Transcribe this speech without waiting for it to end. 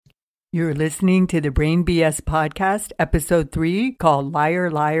You're listening to the Brain BS Podcast, Episode 3, called Liar,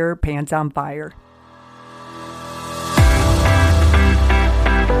 Liar, Pants on Fire.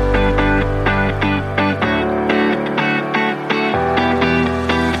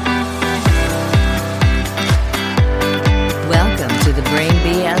 Welcome to the Brain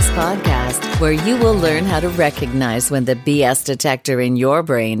BS Podcast, where you will learn how to recognize when the BS detector in your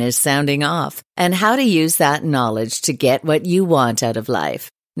brain is sounding off and how to use that knowledge to get what you want out of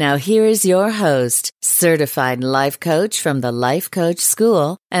life. Now here is your host, certified life coach from the Life Coach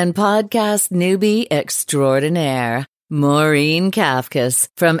School and podcast newbie extraordinaire, Maureen Kafkas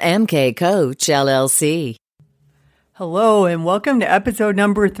from MK Coach LLC. Hello and welcome to episode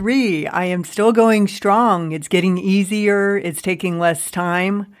number 3. I am still going strong. It's getting easier. It's taking less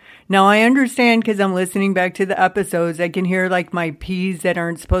time. Now I understand because I'm listening back to the episodes. I can hear like my P's that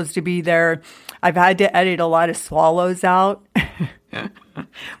aren't supposed to be there. I've had to edit a lot of swallows out.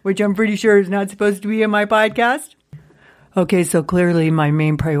 Which I'm pretty sure is not supposed to be in my podcast. Okay, so clearly my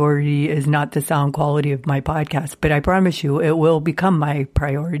main priority is not the sound quality of my podcast, but I promise you it will become my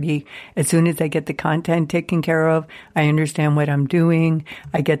priority. As soon as I get the content taken care of, I understand what I'm doing.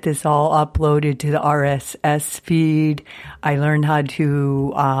 I get this all uploaded to the RSS feed. I learn how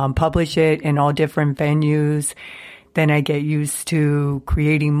to publish it in all different venues. Then I get used to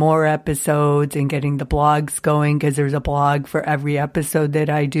creating more episodes and getting the blogs going because there's a blog for every episode that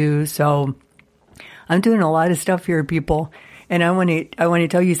I do. So I'm doing a lot of stuff here, people. And I want to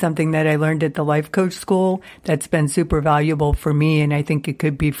tell you something that I learned at the Life Coach School that's been super valuable for me, and I think it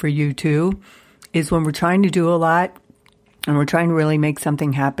could be for you too, is when we're trying to do a lot and we're trying to really make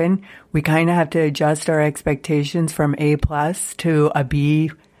something happen, we kind of have to adjust our expectations from A+ to a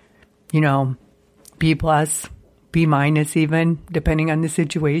B, B+. B- even, depending on the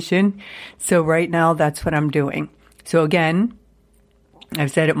situation. So right now, that's what I'm doing. So again,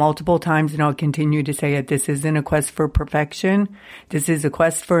 I've said it multiple times and I'll continue to say it. This isn't a quest for perfection. This is a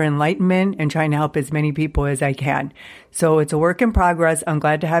quest for enlightenment and trying to help as many people as I can. So it's a work in progress. I'm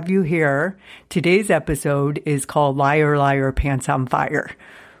glad to have you here. Today's episode is called Liar, Liar, Pants on Fire,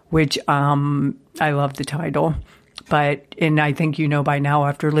 which I love the title. And I think you know by now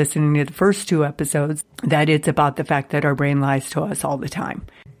after listening to the first 2 episodes that it's about the fact that our brain lies to us all the time.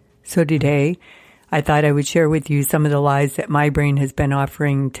 So today, I thought I would share with you some of the lies that my brain has been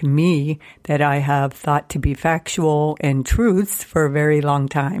offering to me that I have thought to be factual and truths for a very long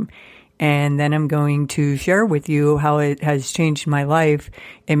time. And then I'm going to share with you how it has changed my life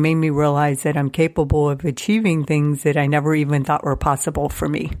and made me realize that I'm capable of achieving things that I never even thought were possible for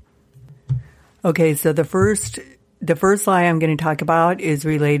me. Okay, so the first lie I'm going to talk about is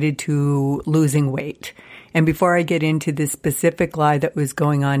related to losing weight. And before I get into the specific lie that was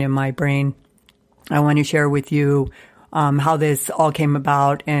going on in my brain, I want to share with you how this all came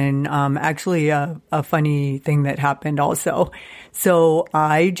about and actually a funny thing that happened also. So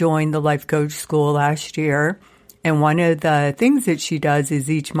I joined the Life Coach School last year. And one of the things that she does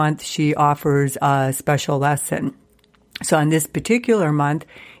is each month she offers a special lesson. So on this particular month,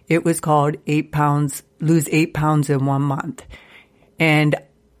 it was called Lose 8 pounds in 1 month. And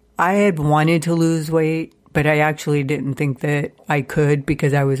I had wanted to lose weight, but I actually didn't think that I could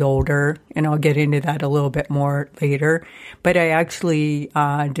because I was older. And I'll get into that a little bit more later. But I actually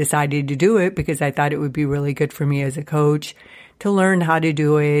decided to do it because I thought it would be really good for me as a coach to learn how to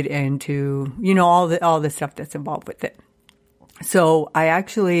do it and to, all the stuff that's involved with it. So I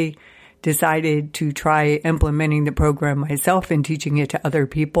actually decided to try implementing the program myself and teaching it to other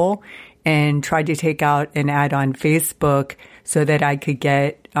people and tried to take out an ad on Facebook so that I could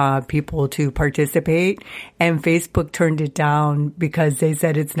get people to participate. And Facebook turned it down because they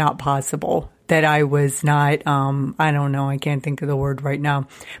said it's not possible, that I was not, I don't know, I can't think of the word right now,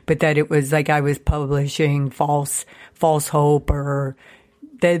 but that it was like I was publishing false hope or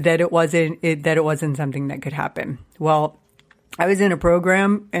that it wasn't something that could happen. Well, I was in a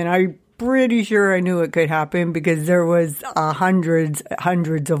program and I'm pretty sure I knew it could happen because there was hundreds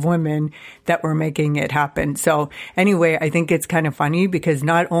of women that were making it happen. So anyway, I think it's kind of funny because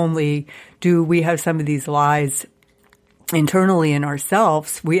not only do we have some of these lies internally in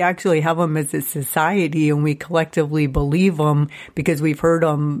ourselves, we actually have them as a society and we collectively believe them because we've heard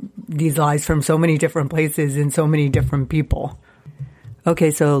these lies from so many different places and so many different people. Okay,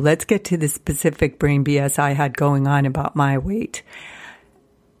 so let's get to the specific brain BS I had going on about my weight.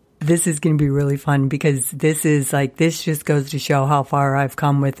 This is going to be really fun because this just goes to show how far I've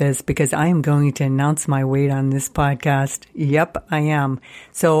come with this because I am going to announce my weight on this podcast. Yep, I am.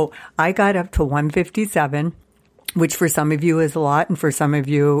 So I got up to 157 which for some of you is a lot, and for some of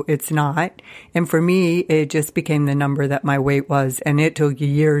you it's not. And for me, it just became the number that my weight was. And it took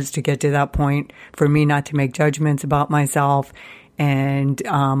years to get to that point for me not to make judgments about myself and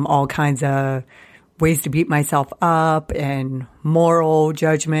all kinds of ways to beat myself up and moral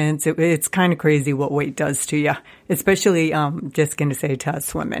judgments. It's kind of crazy what weight does to you, especially just going to say to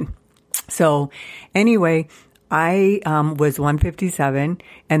us women. So anyway, I was 157,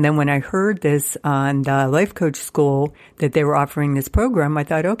 and then when I heard this on the life coach school that they were offering this program, I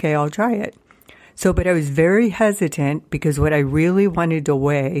thought, okay, I'll try it. So, but I was very hesitant because what I really wanted to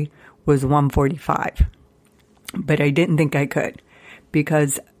weigh was 145, but I didn't think I could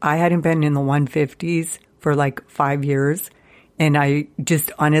because I hadn't been in the 150s for like 5 years, and I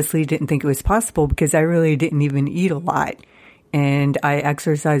just honestly didn't think it was possible because I really didn't even eat a lot. And I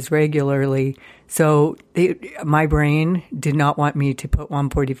exercise regularly. So my brain did not want me to put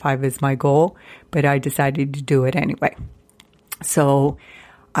 145 as my goal, but I decided to do it anyway. So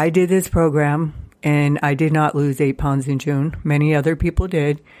I did this program and I did not lose 8 pounds in June. Many other people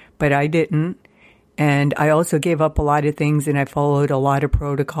did, but I didn't. And I also gave up a lot of things and I followed a lot of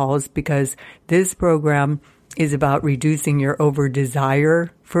protocols because this program is about reducing your over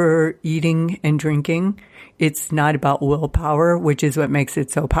desire for eating and drinking. It's not about willpower, which is what makes it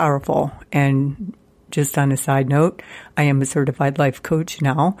so powerful. And just on a side note, I am a certified life coach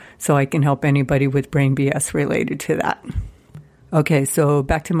now, so I can help anybody with brain BS related to that. Okay, so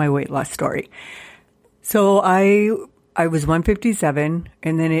back to my weight loss story. So I was 157,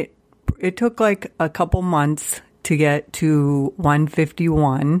 and then it took like a couple months to get to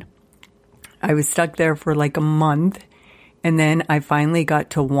 151. I was stuck there for like a month, and then I finally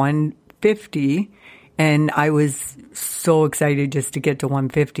got to 150. And I was so excited just to get to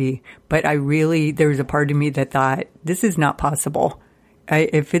 150. But there was a part of me that thought, this is not possible.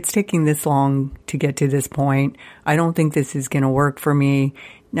 If it's taking this long to get to this point, I don't think this is going to work for me.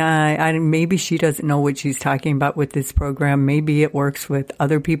 Maybe she doesn't know what she's talking about with this program. Maybe it works with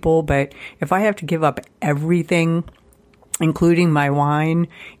other people. But if I have to give up everything, including my wine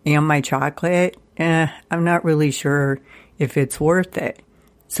and my chocolate, I'm not really sure if it's worth it.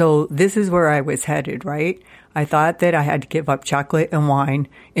 So this is where I was headed, right? I thought that I had to give up chocolate and wine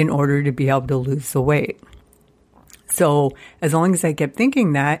in order to be able to lose the weight. So as long as I kept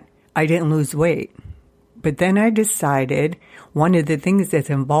thinking that, I didn't lose weight. But then I decided one of the things that's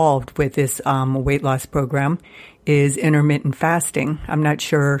involved with this weight loss program is intermittent fasting. I'm not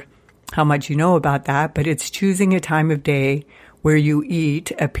sure how much you know about that, but it's choosing a time of day where you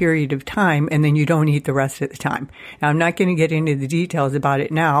eat a period of time and then you don't eat the rest of the time. Now, I'm not going to get into the details about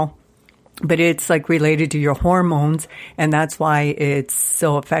it now, but it's like related to your hormones, and that's why it's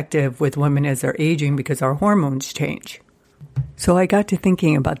so effective with women as they're aging because our hormones change. So I got to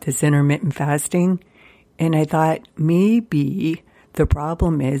thinking about this intermittent fasting, and I thought maybe the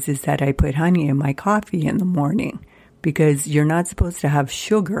problem is that I put honey in my coffee in the morning because you're not supposed to have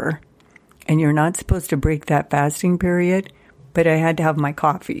sugar and you're not supposed to break that fasting period. But I had to have my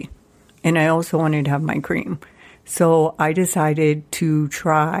coffee, and I also wanted to have my cream. So I decided to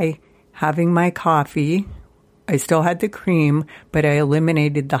try having my coffee. I still had the cream, but I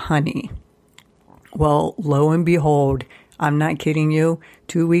eliminated the honey. Well, lo and behold, I'm not kidding you,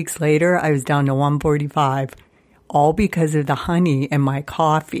 2 weeks later, I was down to 145, all because of the honey in my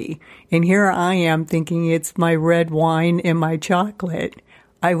coffee. And here I am thinking it's my red wine and my chocolate.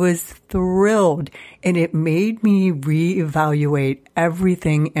 I was thrilled, and it made me reevaluate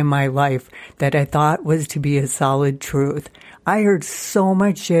everything in my life that I thought was to be a solid truth. I heard so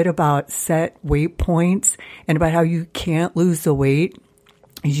much shit about set weight points and about how you can't lose the weight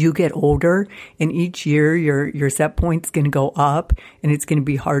as you get older, and each year your set point's going to go up, and it's going to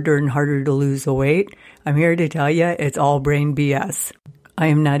be harder and harder to lose the weight. I'm here to tell you it's all brain BS. I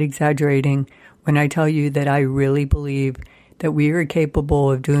am not exaggerating when I tell you that I really believe that we are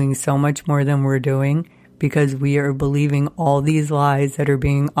capable of doing so much more than we're doing because we are believing all these lies that are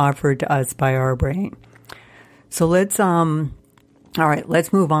being offered to us by our brain. So let's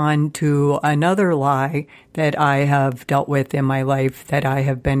move on to another lie that I have dealt with in my life that I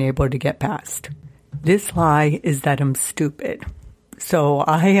have been able to get past. This lie is that I'm stupid. So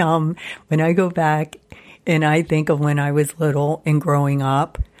when I go back and I think of when I was little and growing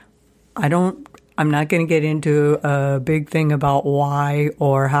up, I'm not going to get into a big thing about why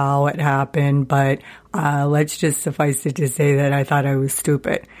or how it happened, but let's just suffice it to say that I thought I was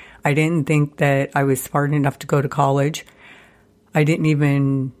stupid. I didn't think that I was smart enough to go to college. I didn't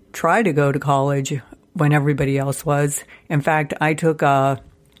even try to go to college when everybody else was. In fact, I took a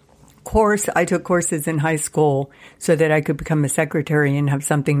course, I took courses in high school so that I could become a secretary and have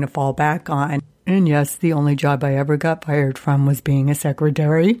something to fall back on. And yes, the only job I ever got fired from was being a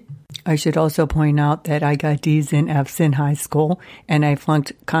secretary. I should also point out that I got D's and F's in high school, and I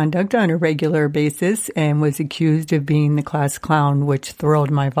flunked conduct on a regular basis and was accused of being the class clown, which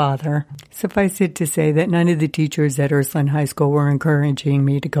thrilled my father. Suffice it to say that none of the teachers at Ursuline High School were encouraging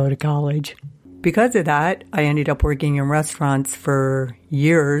me to go to college. Because of that, I ended up working in restaurants for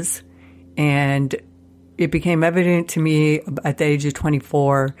years, and it became evident to me at the age of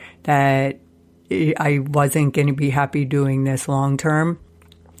 24 that I wasn't going to be happy doing this long term,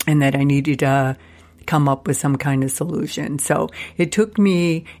 and that I needed to come up with some kind of solution. So it took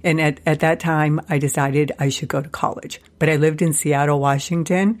me, and at that time, I decided I should go to college. But I lived in Seattle,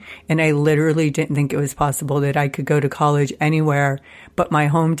 Washington, and I literally didn't think it was possible that I could go to college anywhere but my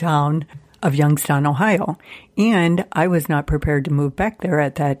hometown of Youngstown, Ohio. And I was not prepared to move back there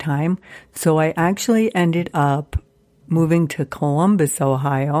at that time. So I actually ended up moving to Columbus,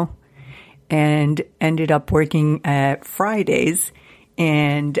 Ohio, and ended up working at Fridays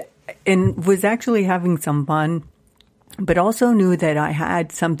and was actually having some fun, but also knew that I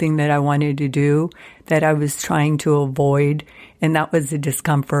had something that I wanted to do that I was trying to avoid, and that was the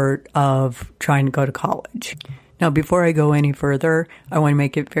discomfort of trying to go to college. Now, before I go any further, I want to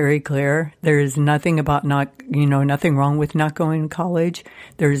make it very clear. There is nothing about nothing wrong with not going to college.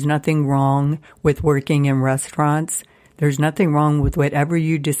 There's nothing wrong with working in restaurants. There's nothing wrong with whatever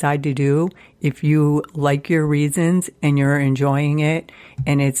you decide to do if you like your reasons and you're enjoying it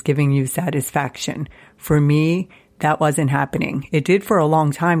and it's giving you satisfaction. For me, that wasn't happening. It did for a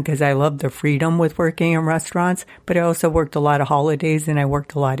long time because I loved the freedom with working in restaurants, but I also worked a lot of holidays and I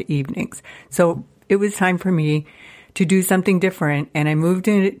worked a lot of evenings. So it was time for me to do something different, and I moved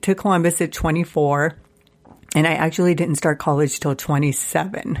to Columbus at 24, and I actually didn't start college till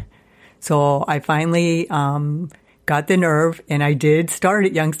 27. So I finally got the nerve, and I did start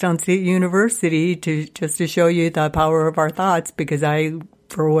at Youngstown State University just to show you the power of our thoughts, because I,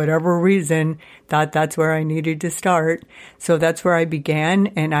 for whatever reason, thought that's where I needed to start. So that's where I began,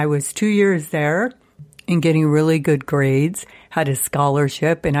 and I was 2 years there and getting really good grades, had a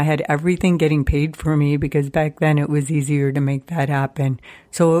scholarship, and I had everything getting paid for me because back then it was easier to make that happen.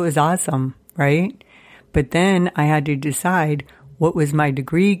 So it was awesome, right? But then I had to decide what was my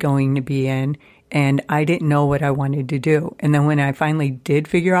degree going to be in, and I didn't know what I wanted to do. And then when I finally did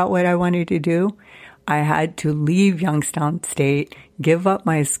figure out what I wanted to do, I had to leave Youngstown State, give up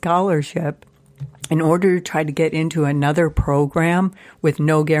my scholarship in order to try to get into another program with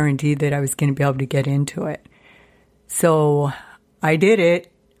no guarantee that I was going to be able to get into it. So I did it.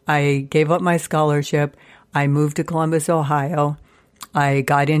 I gave up my scholarship. I moved to Columbus, Ohio. I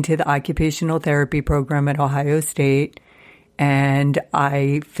got into the occupational therapy program at Ohio State, and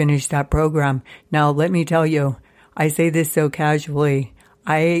I finished that program. Now, let me tell you, I say this so casually.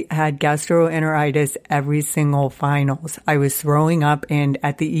 I had gastroenteritis every single finals. I was throwing up and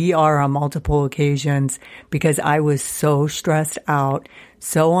at the ER on multiple occasions because I was so stressed out,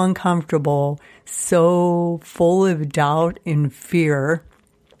 so uncomfortable, so full of doubt and fear.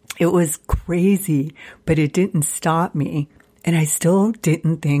 It was crazy, but it didn't stop me. And I still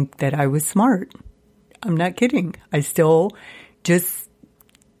didn't think that I was smart. I'm not kidding. I still just...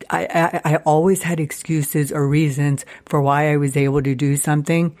 I always had excuses or reasons for why I was able to do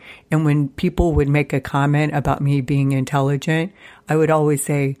something. And when people would make a comment about me being intelligent, I would always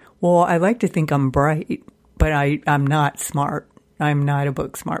say, well, I like to think I'm bright, but I'm not smart. I'm not a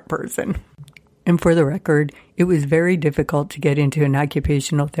book smart person. And for the record, it was very difficult to get into an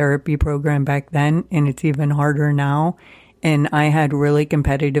occupational therapy program back then, and it's even harder now. And I had really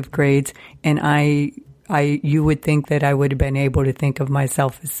competitive grades, and you would think that I would have been able to think of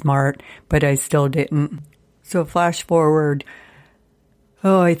myself as smart, but I still didn't. So flash forward,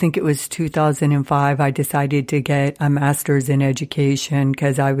 I think it was 2005, I decided to get a master's in education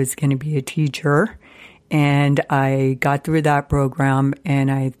because I was going to be a teacher. And I got through that program and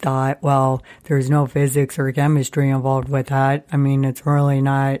I thought, well, there's no physics or chemistry involved with that. I mean, it's really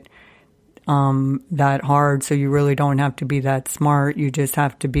not that hard. So you really don't have to be that smart. You just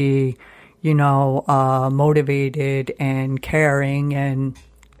have to be motivated and caring and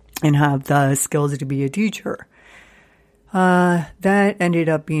have the skills to be a teacher. That ended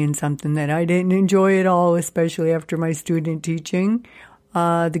up being something that I didn't enjoy at all, especially after my student teaching.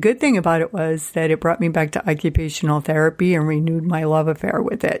 The good thing about it was that it brought me back to occupational therapy and renewed my love affair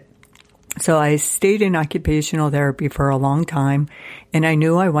with it. So I stayed in occupational therapy for a long time, and I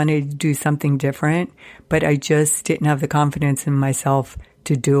knew I wanted to do something different, but I just didn't have the confidence in myself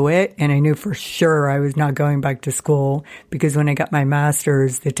to do it. And I knew for sure I was not going back to school because when I got my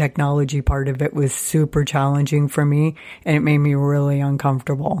master's, the technology part of it was super challenging for me and it made me really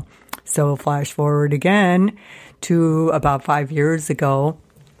uncomfortable. So flash forward again to about 5 years ago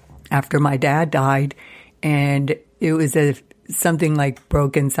after my dad died, and it was something like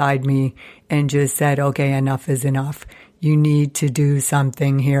broke inside me and just said, okay, enough is enough. You need to do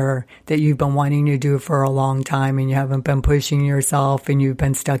something here that you've been wanting to do for a long time and you haven't been pushing yourself and you've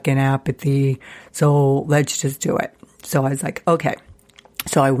been stuck in apathy. So let's just do it. So I was like, okay.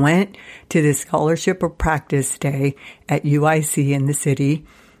 So I went to the Scholarship of Practice Day at UIC in the city,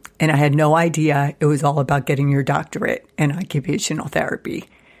 and I had no idea it was all about getting your doctorate in occupational therapy.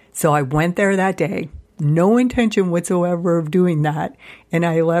 So I went there that day, no intention whatsoever of doing that. And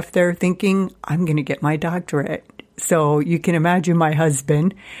I left there thinking, I'm going to get my doctorate. So you can imagine my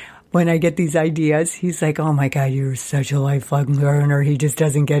husband, when I get these ideas, he's like, oh my God, you're such a lifelong learner. He just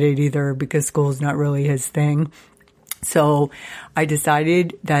doesn't get it either because school's not really his thing. So I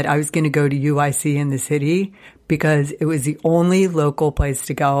decided that I was going to go to UIC in the city because it was the only local place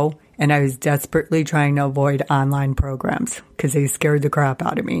to go. And I was desperately trying to avoid online programs because they scared the crap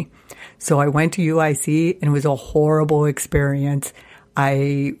out of me. So I went to UIC and it was a horrible experience.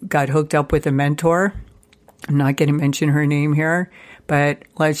 I got hooked up with a mentor. I'm not going to mention her name here, but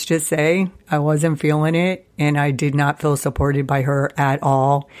let's just say I wasn't feeling it and I did not feel supported by her at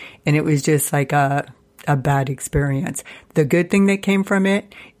all. And it was just like a bad experience. The good thing that came from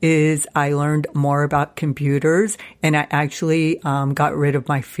it is I learned more about computers and I actually got rid of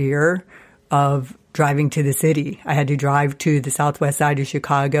my fear of driving to the city. I had to drive to the southwest side of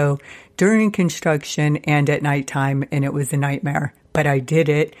Chicago during construction and at nighttime, and it was a nightmare. But I did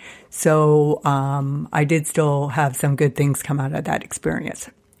it. So I did still have some good things come out of that experience.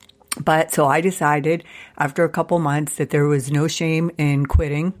 But so I decided after a couple months that there was no shame in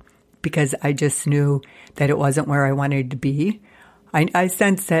quitting because I just knew that it wasn't where I wanted to be. I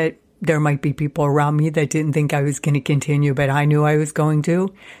sensed that there might be people around me that didn't think I was going to continue, but I knew I was going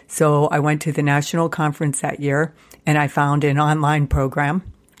to. So I went to the national conference that year and I found an online program,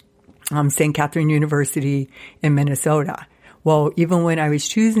 St. Catherine University in Minnesota. Well, even when I was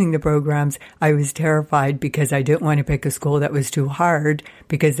choosing the programs, I was terrified because I didn't want to pick a school that was too hard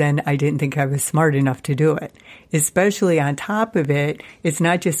because then I didn't think I was smart enough to do it. Especially on top of it, it's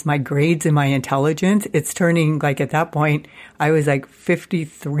not just my grades and my intelligence. It's turning, like at that point, I was like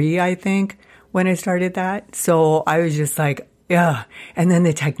 53, I think, when I started that. So I was just like, yeah. And then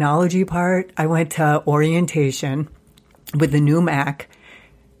the technology part, I went to orientation with the new Mac.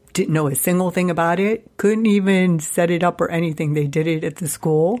 Didn't know a single thing about it, couldn't even set it up or anything. They did it at the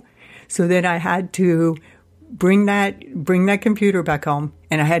school. So then I had to bring that computer back home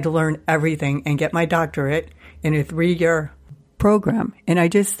and I had to learn everything and get my doctorate in a 3-year program. And I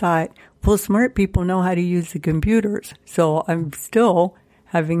just thought, well, smart people know how to use the computers. So I'm still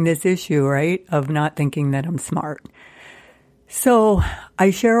having this issue, right, of not thinking that I'm smart. So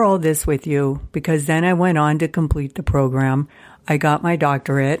I share all this with you because then I went on to complete the program. I got my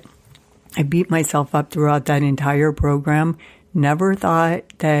doctorate. I beat myself up throughout that entire program. Never thought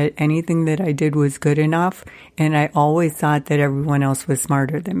that anything that I did was good enough. And I always thought that everyone else was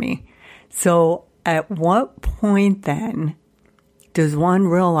smarter than me. So at what point then does one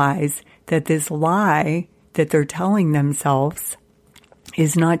realize that this lie that they're telling themselves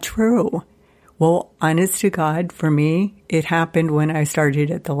is not true? Well, honest to God, for me, it happened when I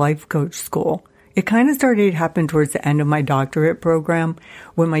started at the life coach school. It kind of started to happen towards the end of my doctorate program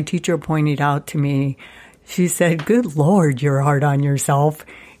when my teacher pointed out to me, she said, good Lord, you're hard on yourself.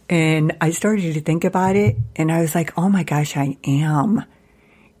 And I started to think about it and I was like, oh my gosh, I am.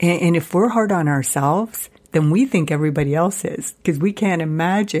 And if we're hard on ourselves, then we think everybody else is because we can't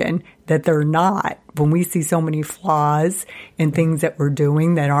imagine that they're not when we see so many flaws in things that we're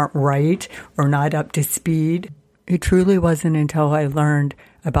doing that aren't right or not up to speed. It truly wasn't until I learned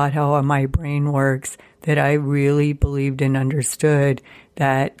about how my brain works that I really believed and understood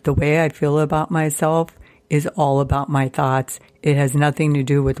that the way I feel about myself is all about my thoughts. It has nothing to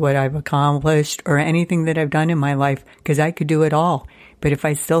do with what I've accomplished or anything that I've done in my life because I could do it all. But if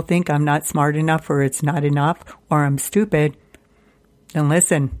I still think I'm not smart enough or it's not enough or I'm stupid, then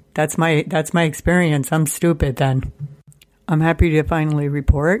listen, that's my experience. I'm stupid then. I'm happy to finally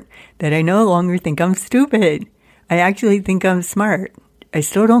report that I no longer think I'm stupid. I actually think I'm smart. I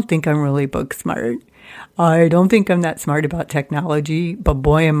still don't think I'm really book smart. I don't think I'm that smart about technology, but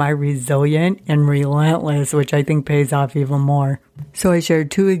boy, am I resilient and relentless, which I think pays off even more. So I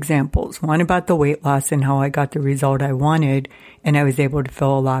shared 2 examples, one about the weight loss and how I got the result I wanted, and I was able to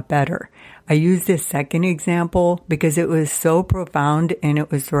feel a lot better. I used this second example because it was so profound and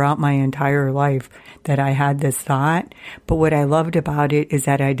it was throughout my entire life that I had this thought. But what I loved about it is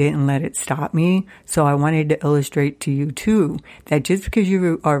that I didn't let it stop me. So I wanted to illustrate to you too that just because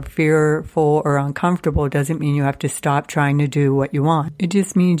you are fearful or uncomfortable doesn't mean you have to stop trying to do what you want. It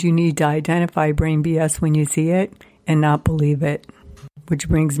just means you need to identify brain BS when you see it and not believe it. Which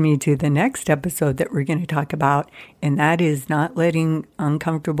brings me to the next episode that we're going to talk about, and that is not letting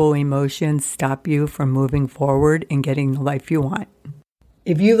uncomfortable emotions stop you from moving forward and getting the life you want.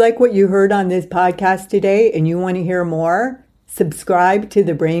 If you like what you heard on this podcast today and you want to hear more, subscribe to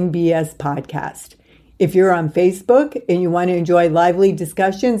the Brain BS podcast. If you're on Facebook and you want to enjoy lively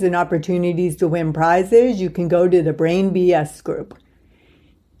discussions and opportunities to win prizes, you can go to the Brain BS group.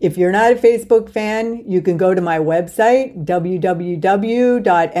 If you're not a Facebook fan, you can go to my website,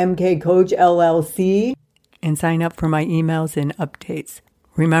 www.mkcoachllc, and sign up for my emails and updates.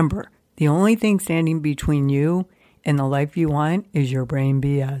 Remember, the only thing standing between you and the life you want is your brain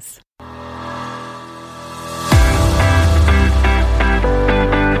BS.